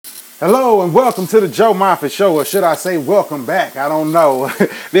Hello and welcome to the Joe Moffett Show, or should I say welcome back? I don't know.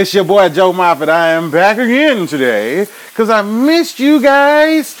 This your boy Joe Moffett. I am back again today because I missed you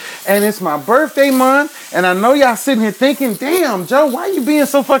guys and it's my birthday month and I know y'all sitting here thinking, damn, Joe, why you being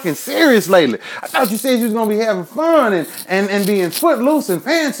so fucking serious lately? I thought you said you was going to be having fun and being footloose and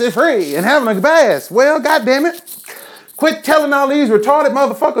fancy free and having a blast. Well, goddamn it. Quit telling all these retarded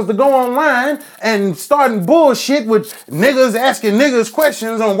motherfuckers to go online and starting bullshit with niggas asking niggas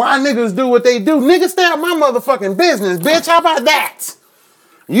questions on why niggas do what they do. Niggas, stay out my motherfucking business, bitch. How about that?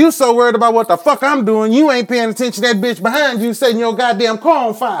 You so worried about what the fuck I'm doing, you ain't paying attention to that bitch behind you setting your goddamn car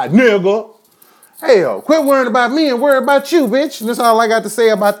on fire, nigga. Hell, quit worrying about me and worry about you, bitch. That's all I got to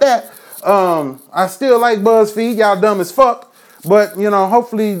say about that. I still like BuzzFeed. Y'all dumb as fuck. But, you know,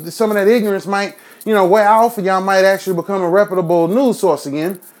 hopefully some of that ignorance might, wear off and y'all might actually become a reputable news source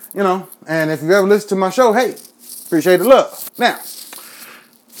again, And if you ever listen to my show, hey, appreciate the love. Now,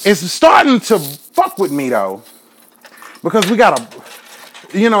 it's starting to fuck with me, though, because we got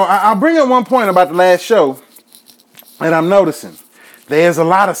I'll bring up one point about the last show that I'm noticing. There's a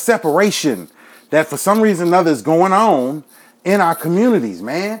lot of separation that for some reason or another is going on in our communities,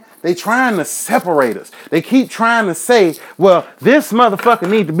 man. They trying to separate us. They keep trying to say, well, this motherfucker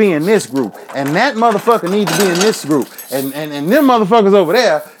need to be in this group, and that motherfucker need to be in this group, and them motherfuckers over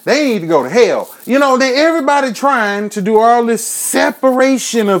there, they need to go to hell. Everybody trying to do all this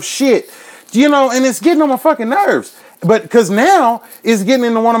separation of shit, and it's getting on my fucking nerves. But because now it's getting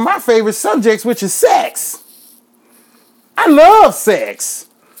into one of my favorite subjects, which is sex. I love sex.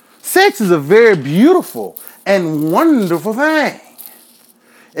 Sex is a very beautiful and wonderful thing.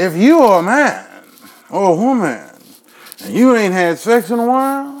 If you are a man or a woman and you ain't had sex in a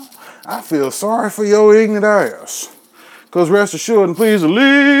while, I feel sorry for your ignorant ass. Because rest assured and please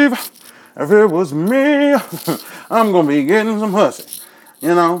believe, if it was me, I'm going to be getting some hussy.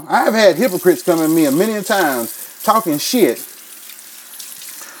 I've had hypocrites come at me a million times talking shit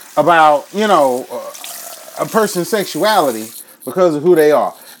about, a person's sexuality because of who they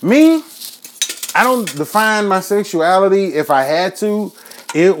are. Me, I don't define my sexuality. If I had to,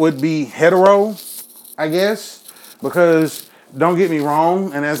 it would be hetero, I guess, because don't get me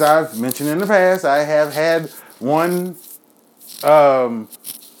wrong, and as I've mentioned in the past, I have had one,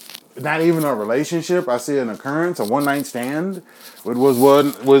 not even a relationship, I see an occurrence, a one-night stand, which was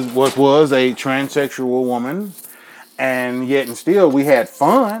a transsexual woman, and yet and still we had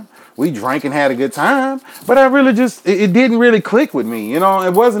fun. We drank and had a good time, but I really it didn't really click with me. It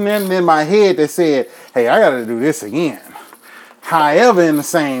wasn't in my head that said, hey, I got to do this again. However, in the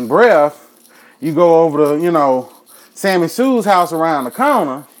same breath, you go over to, Sammy Sue's house around the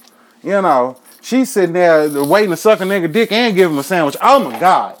corner, she's sitting there waiting to suck a nigga dick and give him a sandwich. Oh my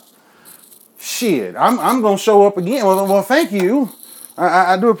God. Shit, I'm going to show up again. Well, thank you.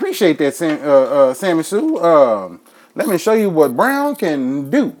 I do appreciate that, Sammy Sue. Let me show you what Brown can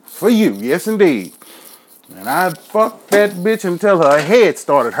do for you. Yes, indeed. And I fucked that bitch until her head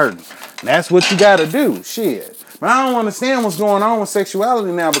started hurting. And that's what you got to do. Shit. But I don't understand what's going on with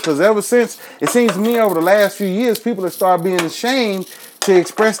sexuality now, because ever since, it seems to me over the last few years, people have started being ashamed to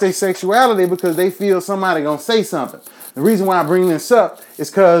express their sexuality because they feel somebody going to say something. The reason why I bring this up is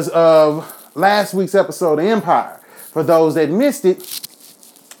because of last week's episode of Empire. For those that missed it,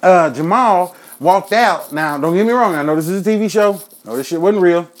 Jamal walked out. Now, don't get me wrong. I know this is a TV show. No, this shit wasn't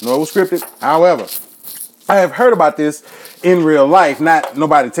real. No, it was scripted. However, I have heard about this in real life. Not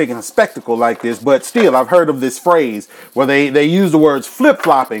nobody taking a spectacle like this, but still, I've heard of this phrase where they use the words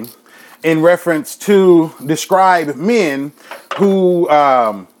flip-flopping in reference to describe men who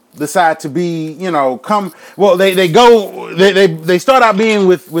decide to be, they start out being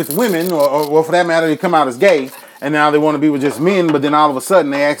with women, or for that matter, they come out as gay. And now they want to be with just men, but then all of a sudden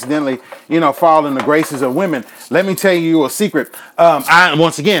they accidentally, fall in the graces of women. Let me tell you a secret. I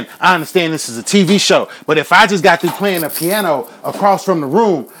understand this is a TV show, but if I just got through playing a piano across from the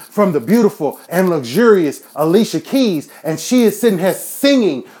room from the beautiful and luxurious Alicia Keys, and she is sitting here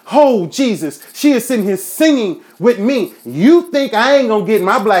singing, oh Jesus, she is sitting here singing with me. You think I ain't gonna get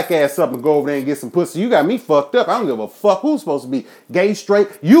my black ass up and go over there and get some pussy? You got me fucked up. I don't give a fuck who's supposed to be gay, straight.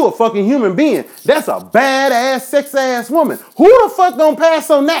 You a fucking human being. That's a badass, sex ass woman. Who the fuck gonna pass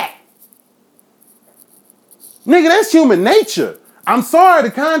on that? Nigga, that's human nature. I'm sorry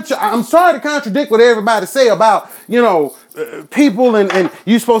to contradict what everybody say about, people and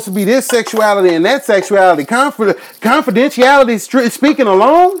you supposed to be this sexuality and that sexuality. Confidentiality speaking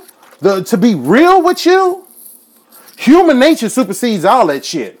alone, to be real with you, human nature supersedes all that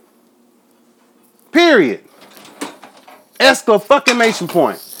shit. Period. Exclamation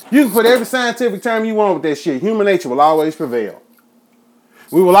point. You can put every scientific term you want with that shit. Human nature will always prevail.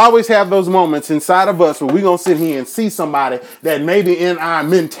 We will always have those moments inside of us where we're going to sit here and see somebody that maybe in our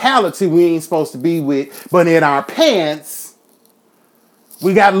mentality we ain't supposed to be with, but in our pants,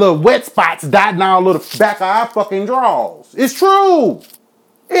 we got little wet spots dotting all of the back of our fucking drawers. It's true.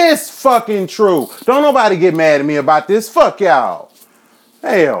 It's fucking true. Don't nobody get mad at me about this. Fuck y'all.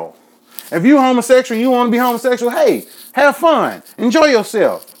 Hell. If you homosexual and you want to be homosexual, hey, have fun. Enjoy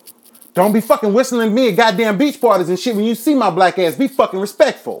yourself. Don't be fucking whistling at me at goddamn beach parties and shit when you see my black ass. Be fucking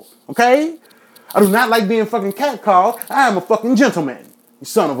respectful, okay? I do not like being fucking catcalled. I am a fucking gentleman, you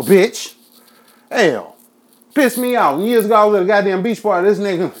son of a bitch. Hell, pissed me off. Years ago, I was at a goddamn beach party. This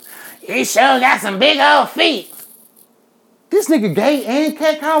nigga, he sure got some big old feet. This nigga gay and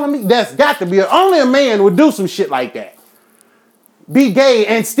catcalling me? That's got to be only a man would do some shit like that. Be gay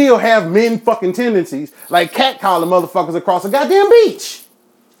and still have men fucking tendencies like catcalling motherfuckers across a goddamn beach.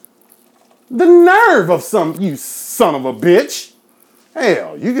 The nerve of you son of a bitch.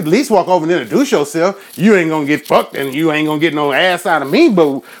 Hell, you could at least walk over and introduce yourself. You ain't gonna get fucked and you ain't gonna get no ass out of me,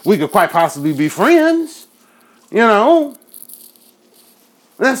 but we could quite possibly be friends. You know?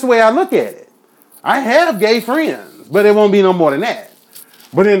 That's the way I look at it. I have gay friends, but it won't be no more than that.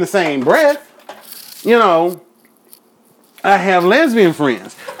 But in the same breath, you know, I have lesbian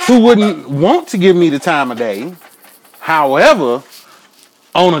friends who wouldn't want to give me the time of day. However,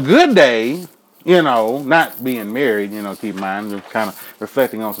 on a good day, you know, not being married, you know, keep in mind, I'm kind of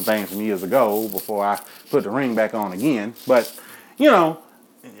reflecting on some things from years ago before I put the ring back on again. But, you know,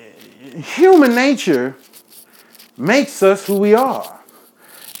 human nature makes us who we are.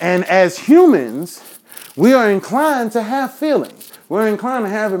 And as humans, we are inclined to have feelings. We're inclined to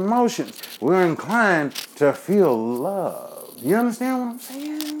have emotions. We're inclined to feel love. You understand what I'm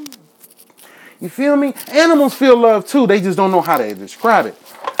saying? You feel me? Animals feel love too. They just don't know how to describe it.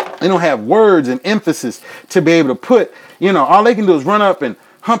 They don't have words and emphasis to be able to put, you know, all they can do is run up and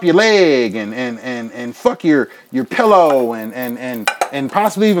hump your leg and fuck your pillow and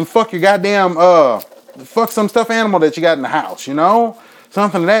possibly even fuck your goddamn, fuck some stuffed animal that you got in the house, you know?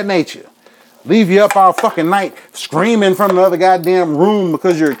 Something of that nature. Leave you up all fucking night screaming from the other goddamn room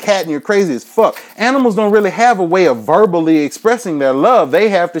because you're a cat and you're crazy as fuck. Animals don't really have a way of verbally expressing their love. They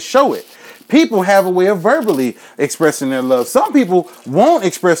have to show it. People have a way of verbally expressing their love. Some people won't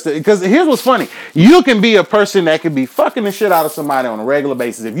express it. Because here's what's funny. You can be a person that can be fucking the shit out of somebody on a regular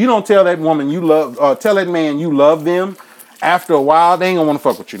basis. If you don't tell that woman you love, or tell that man you love them, after a while, they ain't gonna want to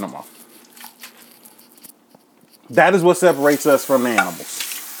fuck with you no more. That is what separates us from the animals.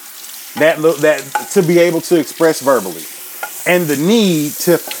 That to be able to express verbally. And the need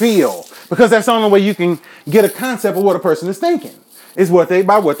to feel. Because that's the only way you can get a concept of what a person is thinking. Is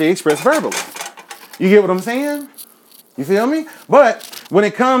by what they express verbally. You get what I'm saying? You feel me? But when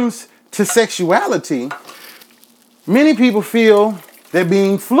it comes to sexuality, many people feel that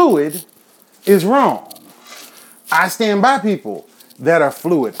being fluid is wrong. I stand by people that are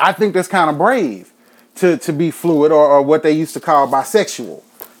fluid. I think that's kind of brave to be fluid or what they used to call bisexual.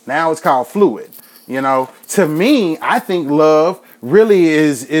 Now it's called fluid. You know, to me, I think love really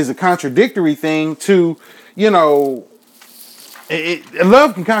is a contradictory thing to, you know,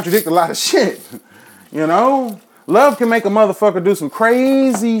 love can contradict a lot of shit, you know? Love can make a motherfucker do some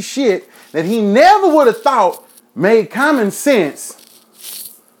crazy shit that he never would have thought made common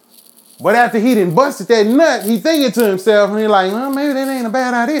sense. But after he done busted that nut, he thinking to himself, and he's like, well, maybe that ain't a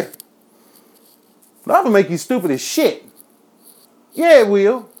bad idea. Love will make you stupid as shit. Yeah, it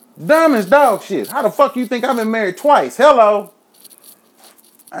will. Dumb as dog shit. How the fuck you think I've been married twice? Hello?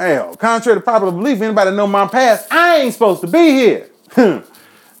 Hell, contrary to popular belief, anybody know my past, I ain't supposed to be here.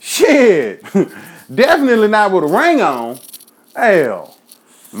 Shit. Definitely not with a ring on. Hell,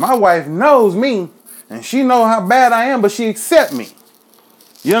 my wife knows me, and she know how bad I am, but she accept me.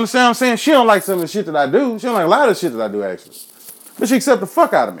 You understand what I'm saying? She don't like some of the shit that I do. She don't like a lot of the shit that I do, actually. But she accept the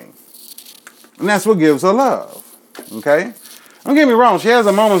fuck out of me. And that's what gives her love. Okay? Don't get me wrong. She has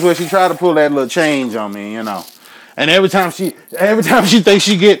her moments where she try to pull that little change on me, you know. And every time she thinks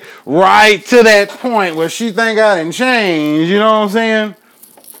she get right to that point where she think I done changed, you know what I'm saying?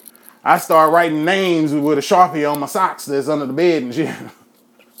 I start writing names with a Sharpie on my socks that's under the bed and shit.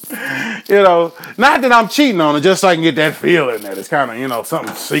 You know, not that I'm cheating on her, just so I can get that feeling that it's kind of, you know,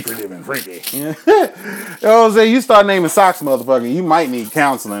 something secretive and freaky. You know what I'm saying? You start naming socks, motherfucker, you might need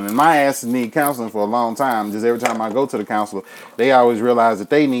counseling. And my ass need counseling for a long time. Just every time I go to the counselor, they always realize that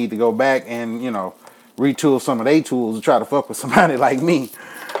they need to go back and, you know, retool some of their tools to try to fuck with somebody like me.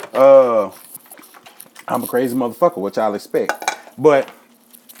 I'm a crazy motherfucker, which I'll expect. But,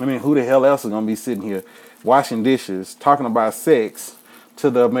 I mean, who the hell else is going to be sitting here washing dishes, talking about sex, to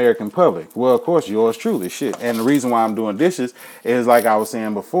the American public? Well, of course, yours truly, shit. And the reason why I'm doing dishes is, like I was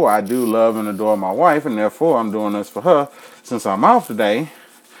saying before, I do love and adore my wife, and therefore I'm doing this for her since I'm off today.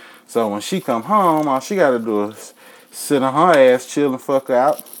 So when she come home, all she got to do is sit on her ass, chill and fuck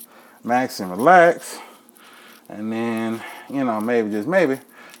out, max and relax. And then, you know, maybe, just maybe,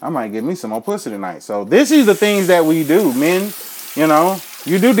 I might get me some more pussy tonight. So this is the things that we do, men. You know,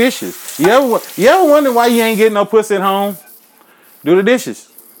 you do dishes. You ever wonder why you ain't getting no pussy at home? Do the dishes.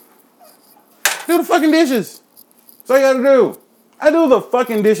 Do the fucking dishes. That's all you gotta do. I do the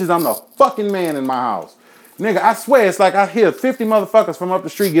fucking dishes. I'm the fucking man in my house. Nigga, I swear it's like I hear 50 motherfuckers from up the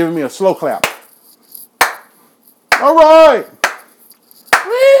street giving me a slow clap. All right.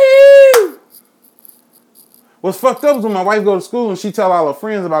 Woo! What's fucked up is when my wife go to school and she tell all her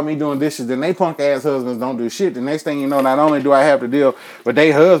friends about me doing dishes, then they punk ass husbands don't do shit. The next thing you know, not only do I have to deal with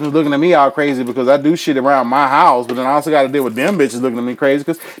they husbands looking at me all crazy because I do shit around my house, but then I also got to deal with them bitches looking at me crazy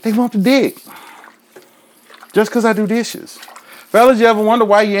because they want the dick. Just because I do dishes. Fellas, you ever wonder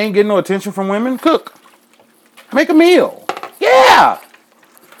why you ain't getting no attention from women? Cook. Make a meal. Yeah.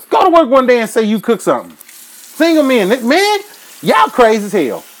 Go to work one day and say you cook something. Single men. Man, y'all crazy as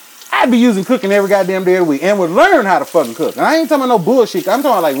hell. I'd be using cooking every goddamn day of the week and would learn how to fucking cook. And I ain't talking about no bullshit. I'm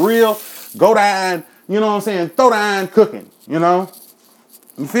talking about like real, go down, you know what I'm saying, throw down cooking, you know?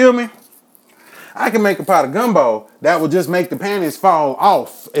 You feel me? I can make a pot of gumbo that will just make the panties fall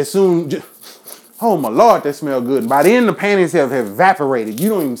off as soon. Oh my Lord, that smell good. And by the end, the panties have evaporated. You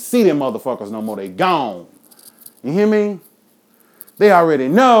don't even see them motherfuckers no more. They gone. You hear me? They already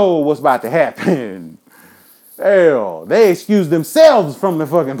know what's about to happen. Hell, they excuse themselves from the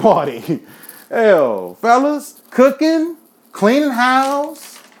fucking party. Hell, fellas, cooking, cleaning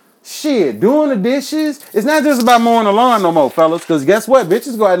house, shit, doing the dishes. It's not just about mowing the lawn no more, fellas, because guess what?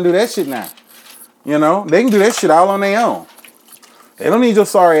 Bitches go out and do that shit now. You know, they can do that shit all on their own. They don't need your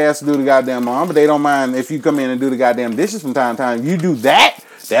sorry ass to do the goddamn lawn, but they don't mind if you come in and do the goddamn dishes from time to time. If you do that,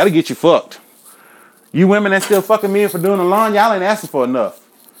 that'll get you fucked. You women that still fucking men for doing the lawn, y'all ain't asking for enough.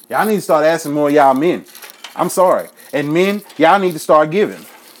 Y'all need to start asking more of y'all men. I'm sorry. And men, y'all need to start giving.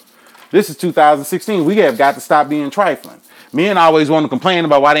 This is 2016. We have got to stop being trifling. Men always want to complain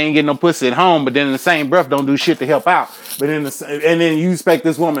about why they ain't getting no pussy at home, but then in the same breath don't do shit to help out. But and then you expect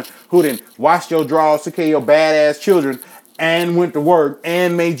this woman who done washed your drawers, took care of your badass children, and went to work,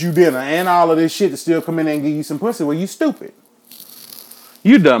 and made you dinner, and all of this shit to still come in there and give you some pussy. Well, you stupid.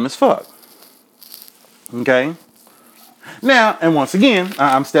 You dumb as fuck. Okay? Now, and once again,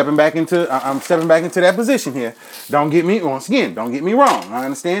 I'm stepping back into that position here. Don't get me wrong. I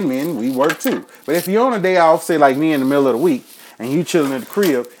understand men, we work too. But if you're on a day off, say like me in the middle of the week, and you chilling at the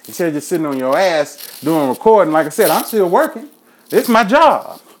crib, instead of just sitting on your ass doing recording, like I said, I'm still working. It's my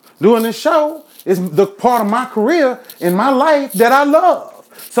job. Doing this show is the part of my career in my life that I love.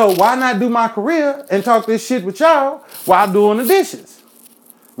 So why not do my career and talk this shit with y'all while doing the dishes?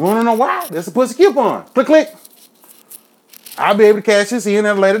 You wanna know why? There's a pussy coupon. Click, click. I'll be able to cash this in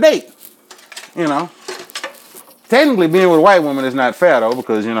at a later date. You know. Technically, being with a white woman is not fair, though,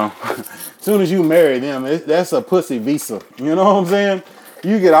 because, you know, as soon as you marry them, that's a pussy visa. You know what I'm saying?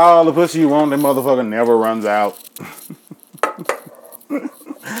 You get all the pussy you want, that motherfucker never runs out.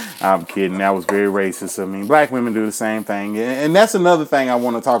 I'm kidding. That was very racist. I mean, black women do the same thing. And that's another thing I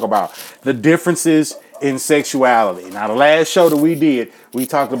want to talk about. The differences in sexuality. Now, the last show that we did, we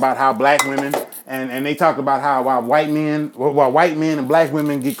talked about how black women and they talked about how while white men and black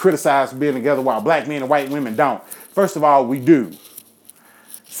women get criticized for being together, while black men and white women don't. First of all, we do.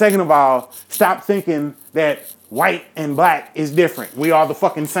 Second of all, stop thinking that white and black is different. We are the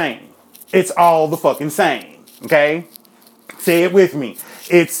fucking same. It's all the fucking same. Okay? Say it with me.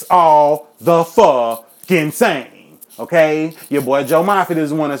 It's all the fucking same. Okay? Your boy Joe Moffett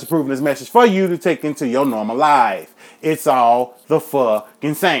is the one that's approving this message for you to take into your normal life. It's all the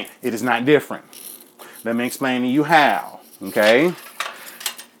fucking same. It is not different. Let me explain to you how. Okay?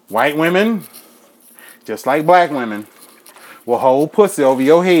 White women, just like black women, will hold pussy over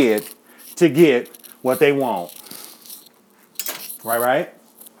your head to get what they want. Right?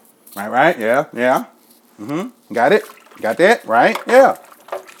 Yeah. Got it? Got that? Right? Yeah.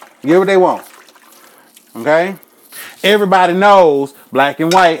 Get what they want. Okay? Everybody knows black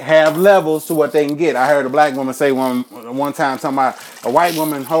and white have levels to what they can get. I heard a black woman say one time talking about a white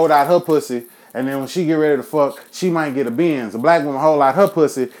woman hold out her pussy, and then when she get ready to fuck, she might get a Benz. A black woman hold out her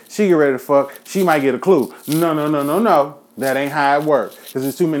pussy, she get ready to fuck, she might get a Clue. No. That ain't how it works. Because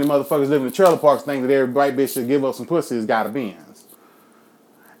there's too many motherfuckers living in trailer parks think that every white bitch that give up some pussy has got a Benz.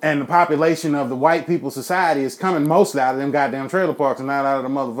 And the population of the white people's society is coming mostly out of them goddamn trailer parks and not out of the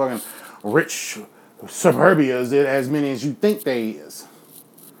motherfucking rich suburbias, as many as you think they is.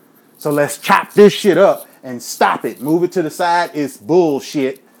 So let's chop this shit up and stop it. Move it to the side. It's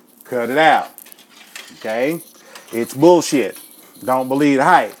bullshit. Cut it out. Okay? It's bullshit. Don't believe the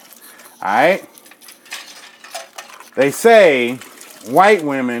hype. All right? They say white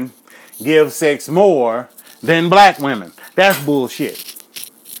women give sex more than black women. That's bullshit.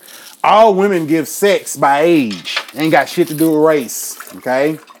 All women give sex by age. Ain't got shit to do with race.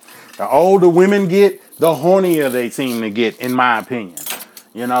 Okay? The older women get, the hornier they seem to get, in my opinion.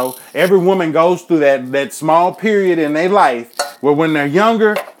 You know, every woman goes through that small period in their life where when they're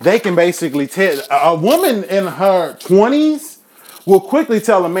younger, they can basically tell. A woman in her 20s will quickly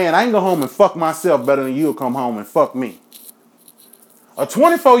tell a man, I can go home and fuck myself better than you'll come home and fuck me. A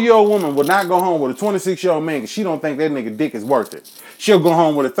 24-year-old woman will not go home with a 26-year-old man because she don't think that nigga dick is worth it. She'll go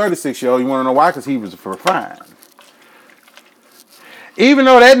home with a 36-year-old. You want to know why? Because he was fine. Even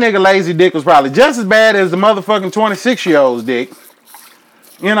though that nigga lazy dick was probably just as bad as the motherfucking 26-year-old's dick.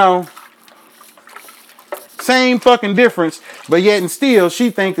 You know, same fucking difference, but yet and still, she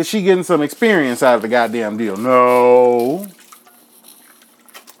think that she getting some experience out of the goddamn deal. No.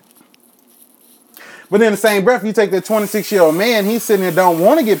 But in the same breath, you take that 26-year-old man, he's sitting there don't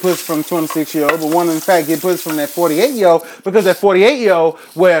want to get pushed from 26-year-old, but want to, in fact, get pushed from that 48-year-old, because that 48-year-old,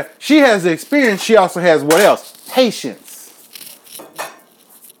 where she has the experience, she also has what else? Patience.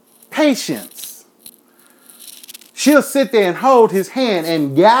 Patience. She'll sit there and hold his hand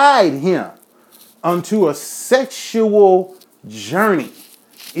and guide him onto a sexual journey,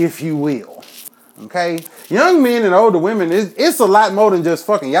 if you will. Okay? Young men and older women, it's a lot more than just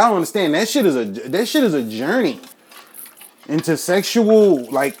fucking. Y'all don't understand. That shit is a journey into sexual,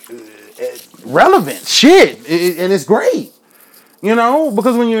 relevant shit. And it's great. You know?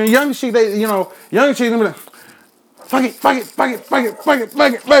 Because when you're a young chick, young chicks, be like, fuck it.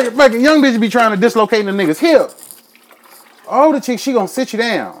 Young bitches be trying to dislocate the nigga's hip. Older chick, she gonna sit you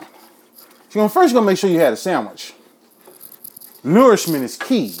down. First gonna make sure you had a sandwich. Nourishment is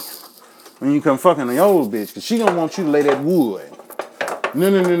key when you come fucking the old bitch, because she gonna want you to lay that wood.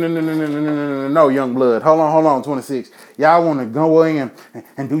 No, young blood. Hold on, 26. Y'all wanna go in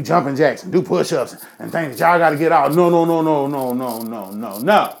and do jumping jacks and do push-ups and things that y'all gotta get out. No.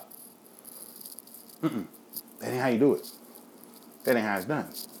 That ain't how you do it. That ain't how it's done.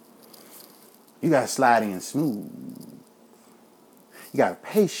 You gotta slide in smooth. You gotta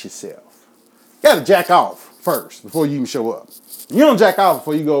pace yourself. You gotta jack off first before you even show up. You don't jack off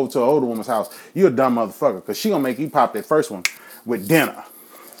before you go to an older woman's house. You're a dumb motherfucker, because she gonna make you pop that first one with dinner.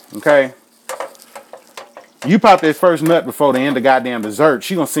 Okay? You pop that first nut before the end of goddamn dessert,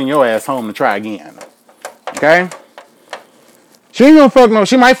 she gonna send your ass home to try again. Okay? She ain't gonna fuck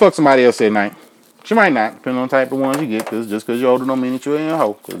she might fuck somebody else at night. She might not, depending on the type of ones you get, because just because you're older don't mean that you ain't a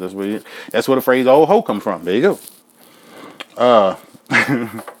hoe. Because that's where the phrase old hoe come from. There you go.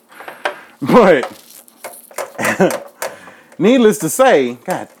 But needless to say,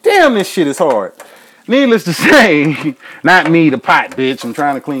 god damn, this shit is hard. Needless to say, not me, the pot, bitch. I'm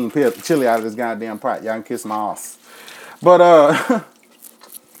trying to clean chili out of this goddamn pot. Y'all can kiss my ass. But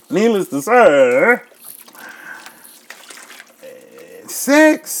needless to say,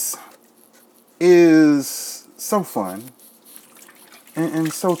 sex is so fun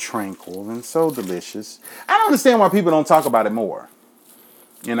and so tranquil and so delicious. I don't understand why people don't talk about it more.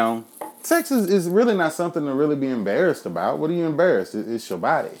 You know, sex is really not something to really be embarrassed about. What are you embarrassed? It's your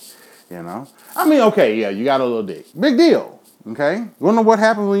body, you know. I mean, okay, yeah, you got a little dick. Big deal, okay? You want to know what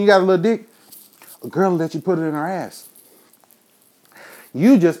happens when you got a little dick? A girl let you put it in her ass.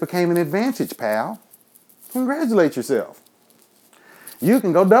 You just became an advantage, pal. Congratulate yourself. You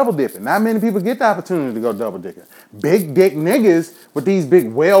can go double dipping. Not many people get the opportunity to go double dipping. Big dick niggas with these big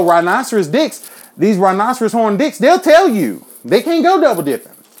whale rhinoceros dicks, these rhinoceros horn dicks, they'll tell you they can't go double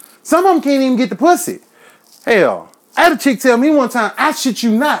dipping. Some of them can't even get the pussy. Hell, I had a chick tell me one time, I shit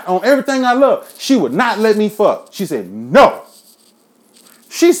you not, on everything I love, she would not let me fuck. She said, no.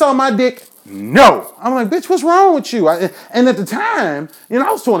 She saw my dick, no. I'm like, bitch, what's wrong with you? And at the time,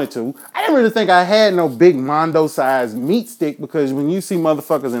 I was 22. I didn't really think I had no big Mondo-sized meat stick, because when you see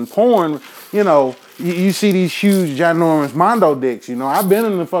motherfuckers in porn, you see these huge, ginormous Mondo dicks. I've been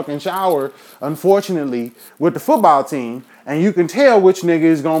in the fucking shower, unfortunately, with the football team, and you can tell which nigga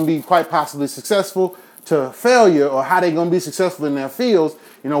is going to be quite possibly successful to failure, or how they going to be successful in their fields.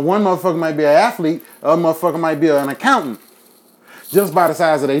 One motherfucker might be an athlete, other motherfucker might be an accountant, just by the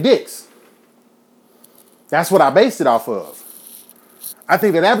size of their dicks. That's what I based it off of. I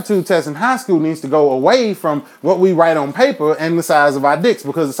think that aptitude test in high school needs to go away from what we write on paper and the size of our dicks,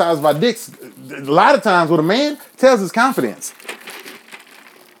 because the size of our dicks, a lot of times with a man, tells his confidence.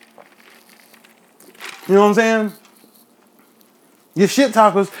 You know what I'm saying? Your shit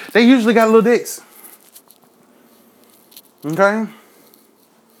talkers, they usually got little dicks. Okay?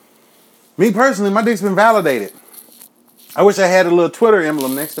 Me personally, my dick's been validated. I wish I had a little Twitter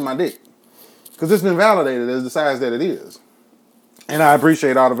emblem next to my dick. Because it's been validated as the size that it is. And I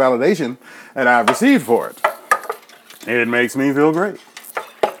appreciate all the validation that I've received for it. It makes me feel great.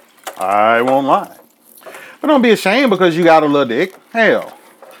 I won't lie. But don't be ashamed because you got a little dick. Hell,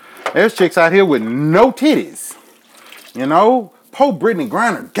 there's chicks out here with no titties. You know? Poor Brittany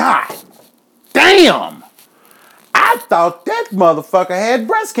Griner. God damn! I thought that motherfucker had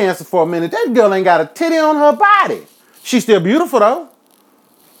breast cancer for a minute. That girl ain't got a titty on her body. She's still beautiful though.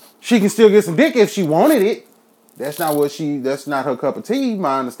 She can still get some dick if she wanted it. That's not her cup of tea,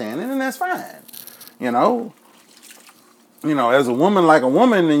 my understanding, and that's fine. You know, as a woman like a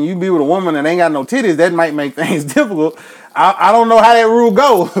woman, and you be with a woman that ain't got no titties, that might make things difficult. I don't know how that rule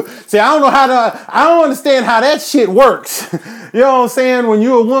go. See, I don't understand how that shit works. You know what I'm saying? When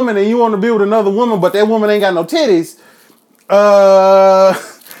you're a woman and you want to be with another woman, but that woman ain't got no titties,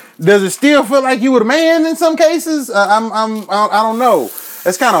 does it still feel like you with a man in some cases? I don't know.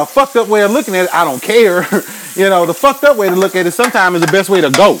 That's kind of a fucked up way of looking at it. I don't care. The fucked up way to look at it sometimes is the best way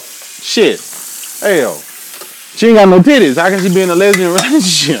to go. Shit. Hell. She ain't got no titties. How can she be in a lesbian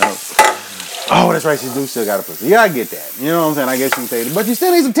relationship? Oh, that's right. She do still got a pussy. Yeah, I get that. You know what I'm saying? I guess you can say it. But you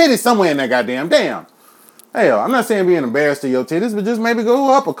still need some titties somewhere in that goddamn damn. Hell, I'm not saying being embarrassed of your titties, but just maybe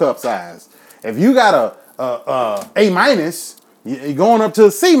go up a cup size. If you got a A minus, going up to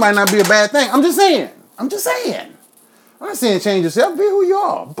a C might not be a bad thing. I'm just saying. I'm not saying change yourself. Be who you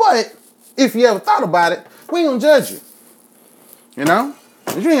are. But if you ever thought about it, we ain't gonna judge you. You know?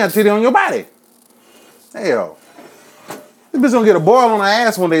 But you ain't got a titty on your body. Hell. This bitch gonna get a boil on her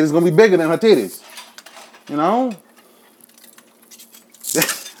ass one day that's gonna be bigger than her titties. You know?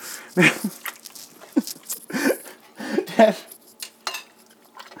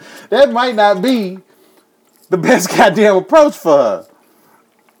 That might not be the best goddamn approach for her.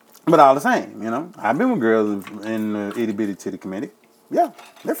 But all the same, I've been with girls in the itty bitty titty committee. Yeah,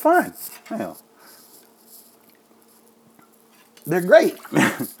 they're fine. Hell. They're great.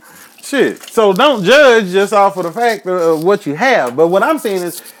 Shit. So don't judge just off of the fact of what you have. But what I'm saying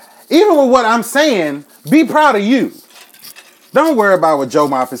is, even with what I'm saying, be proud of you. Don't worry about what Joe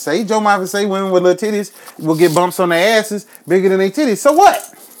Moffett say. Joe Moffett say women with little titties will get bumps on their asses bigger than their titties. So what?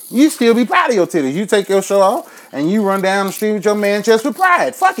 You still be proud of your titties. You take your shirt off and you run down the street with your man chest with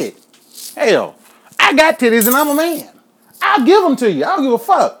pride. Fuck it. Hell, I got titties and I'm a man. I'll give them to you. I don't give a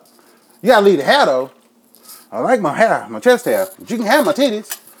fuck. You gotta leave the hair though. I like my hair, my chest hair. But you can have my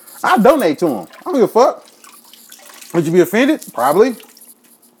titties. I'll donate to them. I don't give a fuck. Would you be offended? Probably.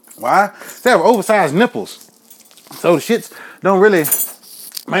 Why? They have oversized nipples. So the shits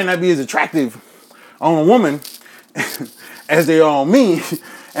might not be as attractive on a woman as they are on me.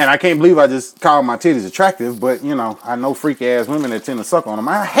 And I can't believe I just called my titties attractive, but I know freaky ass women that tend to suck on them.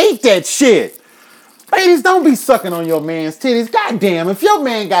 I hate that shit. Ladies, don't be sucking on your man's titties. Goddamn, if your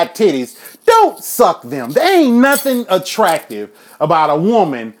man got titties, don't suck them. There ain't nothing attractive about a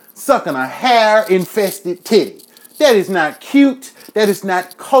woman sucking a hair-infested titty. That is not cute. That is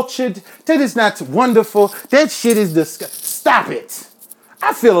not cultured. That is not wonderful. That shit is disgusting. Stop it.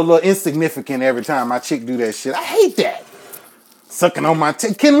 I feel a little insignificant every time my chick do that shit. I hate that. Sucking on my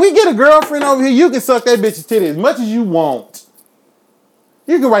titty. Can we get a girlfriend over here? You can suck that bitch's titty as much as you want.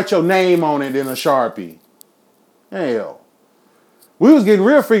 You can write your name on it in a Sharpie. Hell. We was getting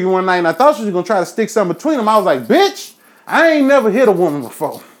real freaky one night and I thought she was going to try to stick something between them. I was like, bitch, I ain't never hit a woman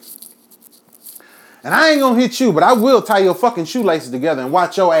before. And I ain't going to hit you, but I will tie your fucking shoelaces together and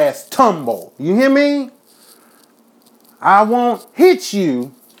watch your ass tumble. You hear me? I won't hit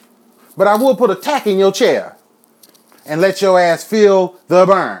you, but I will put a tack in your chair and let your ass feel the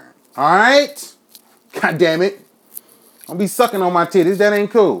burn. All right? God damn it. Don't be sucking on my titties. That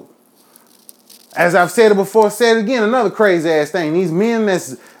ain't cool. As I've said it before, said it again, another crazy ass thing. These men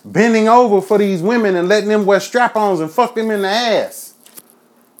that's bending over for these women and letting them wear strap-ons and fuck them in the ass.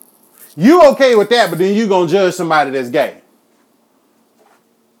 You okay with that, but then you gonna judge somebody that's gay.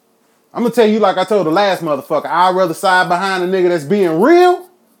 I'm gonna tell you like I told the last motherfucker, I'd rather side behind a nigga that's being real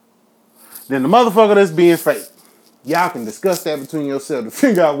than the motherfucker that's being fake. Y'all can discuss that between yourself to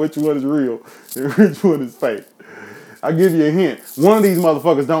figure out which one is real and which one is fake. I'll give you a hint. One of these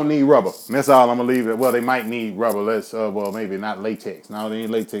motherfuckers don't need rubber. And that's all I'm gonna leave it. Well, they might need rubber. Maybe not latex. No, they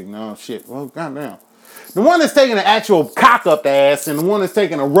ain't latex. No, shit. Well, goddamn. The one that's taking an actual cock up the ass and the one that's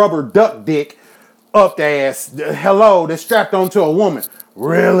taking a rubber duck dick up the ass. Hello, that's strapped onto a woman.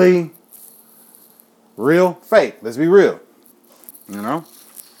 Really? Real? Fake. Let's be real.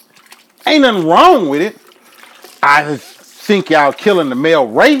 Ain't nothing wrong with it. think y'all killing the male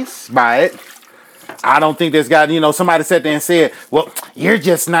race by it. I don't think there's got, somebody sat there and said, well, you're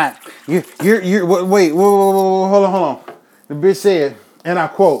just not, wait, whoa, hold on. The bitch said, and I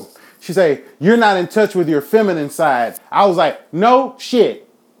quote, she said, you're not in touch with your feminine side. I was like, no shit.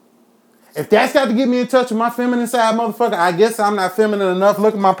 If that's got to get me in touch with my feminine side, motherfucker, I guess I'm not feminine enough.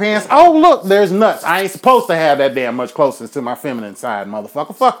 Look at my pants. Oh, look, there's nuts. I ain't supposed to have that damn much closeness to my feminine side,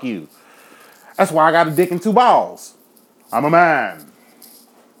 motherfucker. Fuck you. That's why I got a dick and 2 balls. I'm a man.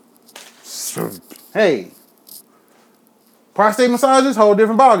 Hey, prostate massages, whole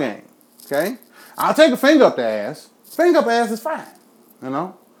different ballgame. Okay? I'll take a finger up the ass. Finger up the ass is fine.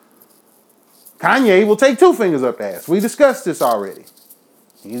 Kanye will take 2 fingers up the ass. We discussed this already.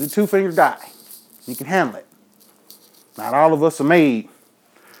 He's a 2-finger guy. He can handle it. Not all of us are made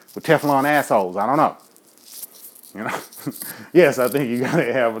with Teflon assholes. I don't know. Yes, I think you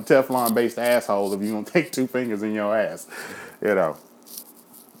gotta have a Teflon-based asshole if you're gonna take 2 fingers in your ass.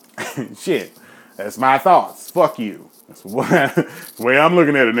 Shit. That's my thoughts. Fuck you. That's the way I'm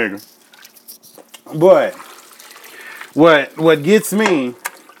looking at it, nigga. But what gets me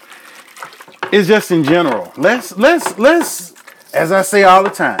is just in general. Let's as I say all the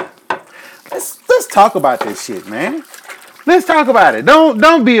time, let's talk about this shit, man. Let's talk about it.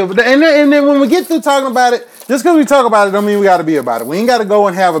 Don't be and then when we get through talking about it, just because we talk about it don't mean we got to be about it. We ain't got to go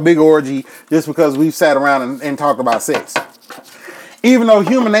and have a big orgy just because we've sat around and talked about sex. Even though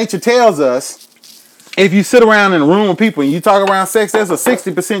human nature tells us, if you sit around in a room with people and you talk around sex, there's a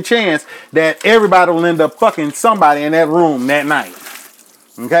 60% chance that everybody will end up fucking somebody in that room that night.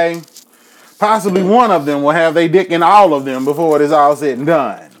 Okay? Possibly one of them will have their dick in all of them before it is all said and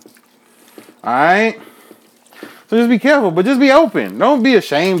done. Alright? So just be careful, but just be open. Don't be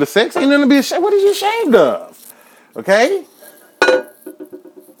ashamed of sex. Ain't nothing to be ashamed. What are you ashamed of? Okay?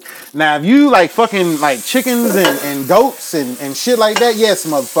 Now, if you like fucking like chickens and goats and shit like that, yes,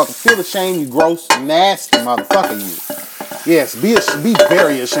 motherfucker, feel ashamed, you gross, nasty motherfucker, you. Yes, be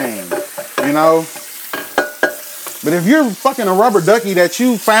very ashamed, But if you're fucking a rubber ducky that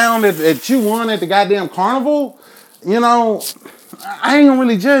you found that you won at the goddamn carnival, I ain't gonna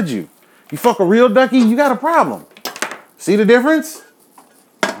really judge you. You fuck a real ducky, you got a problem. See the difference?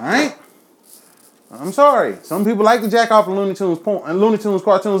 All right? I'm sorry. Some people like to jack off the Looney Tunes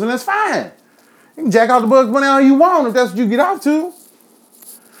cartoons, and that's fine. You can jack off the Bugs Bunny all you want if that's what you get off to.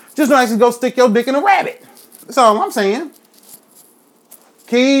 Just don't actually go stick your dick in a rabbit. That's all I'm saying.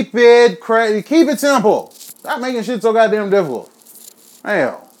 Keep it simple. Stop making shit so goddamn difficult.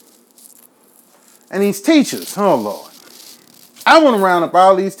 Hell. And these teachers, oh Lord. I want to round up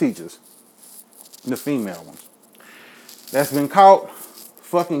all these teachers, the female ones, that's been caught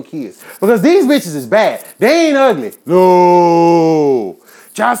fucking kids. Because these bitches is bad. They ain't ugly. No.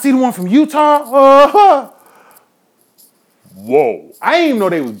 Did y'all see the one from Utah? Whoa. I didn't even know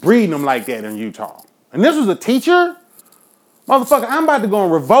they was breeding them like that in Utah. And this was a teacher? Motherfucker, I'm about to go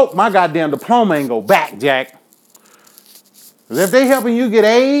and revoke my goddamn diploma and go back, Jack. Because if they helping you get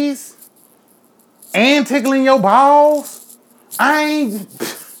A's and tickling your balls,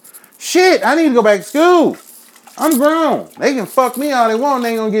 shit, I need to go back to school. I'm grown. They can fuck me all they want.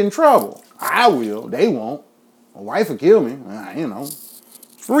 They ain't gonna get in trouble. I will. They won't. My wife will kill me.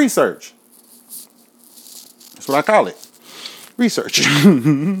 It's research. That's what I call it. Research.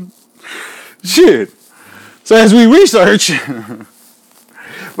 Shit. So as we research,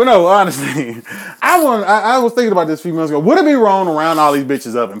 but no, honestly, I was thinking about this a few months ago. Would it be wrong to round all these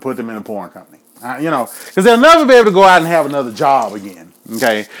bitches up and put them in a porn company? Because they'll never be able to go out and have another job again.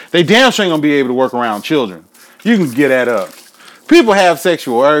 Okay, they damn sure ain't gonna be able to work around children. You can get that up. People have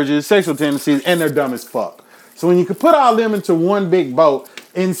sexual urges, sexual tendencies, and they're dumb as fuck. So when you can put all them into one big boat,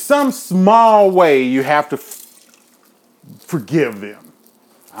 in some small way, you have to forgive them.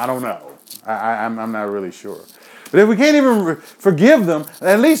 I don't know. I'm not really sure. But if we can't even forgive them,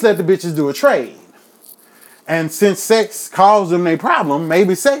 at least let the bitches do a trade. And since sex caused them a problem,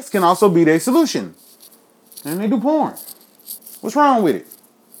 maybe sex can also be their solution. And they do porn. What's wrong with it?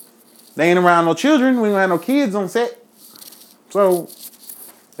 They ain't around no children. We don't have no kids on set. So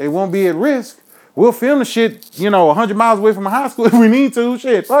they won't be at risk. We'll film the shit, 100 miles away from a high school if we need to.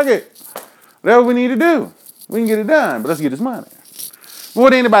 Shit, fuck it. Whatever we need to do, we can get it done. But let's get this money.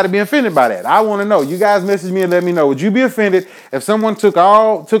 Would anybody be offended by that? I want to know. You guys message me and let me know. Would you be offended if someone took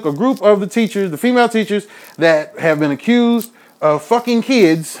a group of the teachers, the female teachers that have been accused of fucking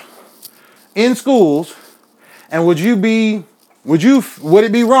kids in schools, and would it be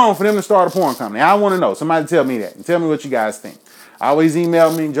wrong for them to start a porn company? I want to know. Somebody tell me that and tell me what you guys think. Always email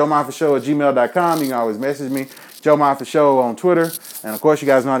me, joemoffattshow@gmail.com. You can always message me, Joe Moffett Show on Twitter. And of course, you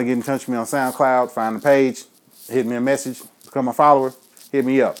guys know how to get in touch with me on SoundCloud. Find the page, hit me a message. become a follower, hit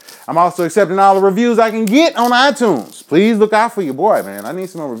me up. I'm also accepting all the reviews I can get on iTunes. Please look out for your boy, man. I need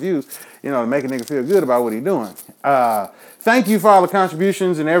some more reviews, to make a nigga feel good about what he's doing. Thank you for all the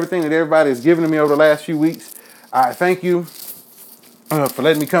contributions and everything that everybody has given to me over the last few weeks. Thank you for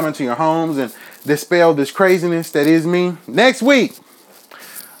letting me come into your homes and dispel this craziness that is me. Next week.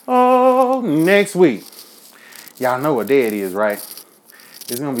 Y'all know what day it is, right?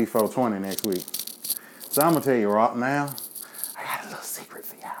 It's going to be 420 next week. So I'm going to tell you right now, I got a little secret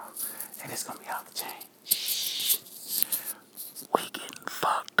for y'all. And it's going to be off the chain. Shh. We getting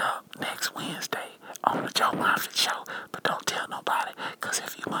fucked up next Wednesday on the Joe Moffett Show. But don't tell nobody, because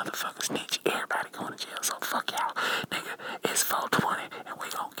if you motherfuckers snitch, everybody going to jail. So fuck y'all. Nigga, it's 420 and we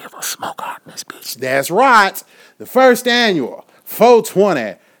going to give a smoke out in this bitch. That's right. The first annual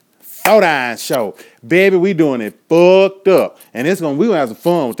 420 Throwdown Show. Baby, we doing it fucked up. And we gonna have some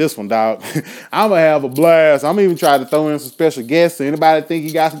fun with this one, dog. I'm gonna have a blast. I'm even trying to throw in some special guests. So anybody think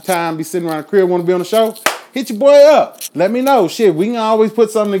you got some time, be sitting around the crib, want to be on the show? Hit your boy up. Let me know. Shit, we can always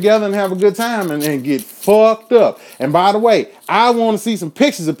put something together and have a good time and get fucked up. And by the way, I want to see some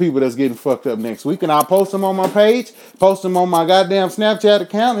pictures of people that's getting fucked up next week. And I'll post them on my page, post them on my goddamn Snapchat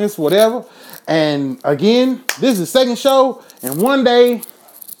account, it's whatever. And again, this is the second show. And one day,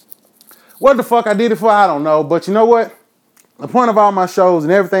 what the fuck I did it for, I don't know. But you know what? The point of all my shows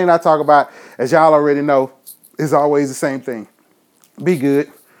and everything that I talk about, as y'all already know, is always the same thing. Be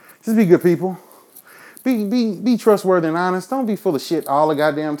good. Just be good people. Be trustworthy and honest. Don't be full of shit all the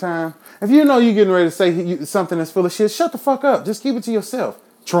goddamn time. If you know you're getting ready to say something that's full of shit, shut the fuck up. Just keep it to yourself.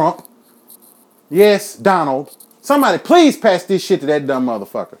 Trump. Yes, Donald. Somebody please pass this shit to that dumb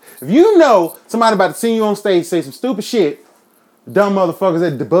motherfucker. If you know somebody about to see you on stage say some stupid shit, dumb motherfuckers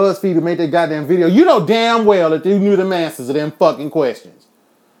at the BuzzFeed who made that goddamn video, you know damn well that they knew the answers of them fucking questions.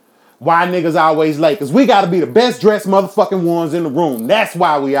 Why niggas always late? Because we got to be the best dressed motherfucking ones in the room. That's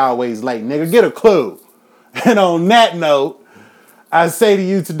why we always late, nigga. Get a clue. And on that note, I say to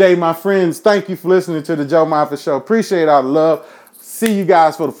you today, my friends, thank you for listening to the Joe Moffett Show. Appreciate all the love. See you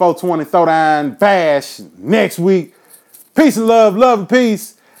guys for the 420 Throwdown Bash next week. Peace and love and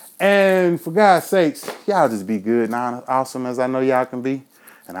peace. And for God's sakes, y'all just be good and awesome as I know y'all can be.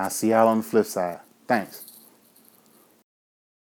 And I'll see y'all on the flip side. Thanks.